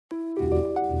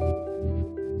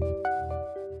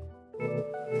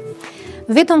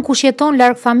Vetëm kush jeton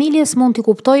larg familjes mund t'i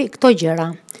kuptojë këto gjëra.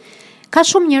 Ka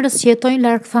shumë njerëz që jetojnë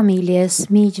larg familjes,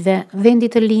 miqve,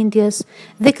 vendit të lindjes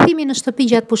dhe kthimi në shtëpi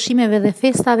gjatë pushimeve dhe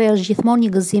festave është gjithmonë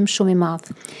një gëzim shumë i madh.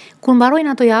 Kur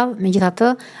mbarojnë ato javë, megjithatë,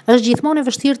 është gjithmonë e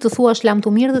vështirë të thuash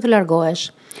lamtumirë dhe të largohesh.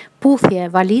 Puthje,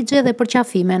 valixhe dhe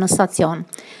përqafime në stacion.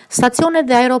 Stacionet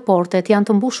dhe aeroportet janë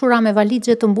të mbushura me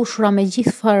valixhe të mbushura me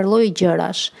gjithë farë lloj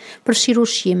gjërash, përfshirë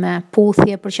ushqime,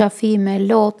 puthje, përqafime,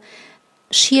 lot,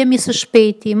 shihemi së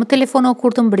shpejti, më telefono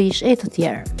kur të mbrish, e të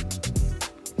tjerë.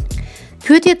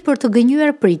 Pyetjet për të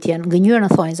gënjur pritjen, gënjur në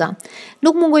thonjza.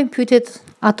 Nuk mungojnë pyetjet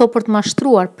ato për të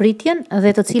mashtruar pritjen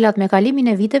dhe të cilat me kalimin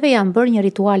e viteve janë bërë një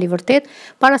ritual i vërtet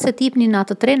para se t'jipni në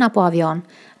atë tren apo avion.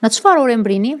 Në çfarë ore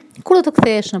mbrini, kur do të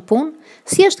kthehesh në punë,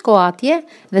 si është koha atje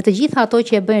dhe të gjitha ato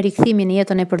që e bëjnë rikthimin në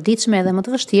jetën e përditshme dhe më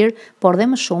të vështirë, por dhe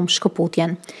më shumë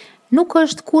shkëputjen. Nuk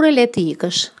është kur e lehtë të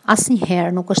ikësh,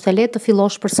 asnjëherë nuk është e lehtë të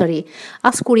fillosh përsëri,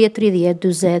 as kur je 30,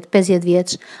 40, 50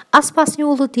 vjeç, as pas një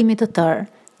udhëtimi të tërë.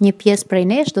 Një pjesë prej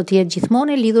nesh do të jetë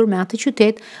gjithmonë e lidhur me atë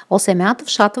qytet ose me atë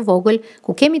fshat të vogël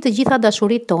ku kemi të gjitha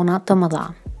dashuritë tona të mëdha.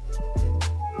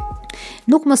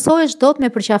 Nuk mësohesh dot me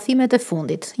përqafimet e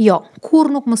fundit. Jo, kur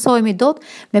nuk mësohemi dot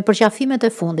me përqafimet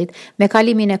e fundit. Me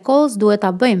kalimin e kohës duhet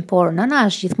ta bëjmë, por nëna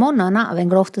është gjithmonë nëna dhe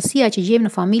ngrohtësia që gjejmë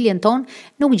në familjen tonë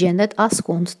nuk gjendet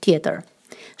askund tjetër.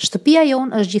 Shtëpia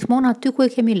jonë është gjithmonë aty ku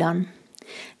e kemi lënë.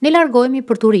 Ne largohemi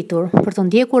për të rritur, për të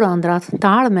ndjekur ëndrat,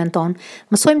 të ardhmen tonë,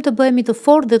 mësojmë të bëhemi të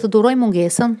fortë dhe të durojmë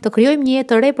mungesën, të krijojmë një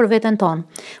jetë të re për veten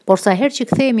tonë, por sa herë që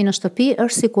kthehemi në shtëpi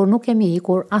është sikur nuk kemi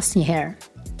ikur asnjëherë.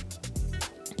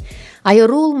 Ajo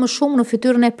rrull më shumë në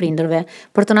fytyrën e prindërve,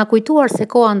 për të na kujtuar se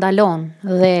koha ndalon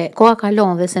dhe koha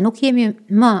kalon dhe se nuk jemi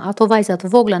më ato vajza të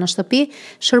vogla në shtëpi,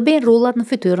 shërbejnë rrullat në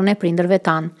fytyrën e prindërve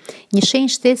tanë. Një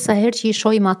shenjë shtesë sa herë që i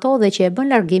shohim ato dhe që e bën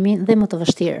largimin dhe më të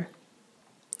vështirë.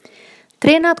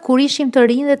 Trenat kur ishim të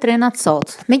rinj dhe trenat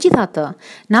sot. Megjithatë,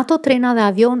 në ato trena dhe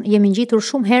avion jemi ngjitur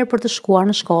shumë herë për të shkuar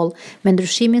në shkollë, me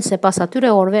ndryshimin se pas atyre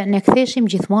orëve ne ktheheshim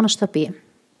gjithmonë në shtëpi.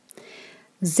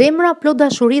 Zemra plot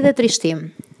dashuri dhe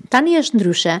trishtim. Tani është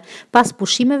ndryshe, pas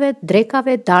pushimeve,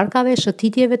 drekave, darkave,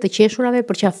 shëtitjeve, të qeshurave,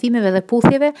 përqafimeve dhe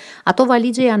puthjeve, ato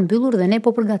valixhe janë mbyllur dhe ne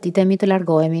po përgatitemi të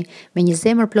largohemi, me një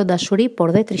zemër plot dashuri,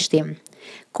 por dhe trishtim.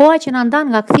 Koha që na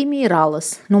ndan nga kthimi i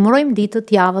rrallës, numërojmë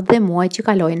ditët, javët dhe muajt që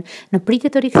kalojnë në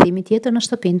pritje të rikthimit tjetër në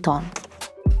shtëpinë tonë.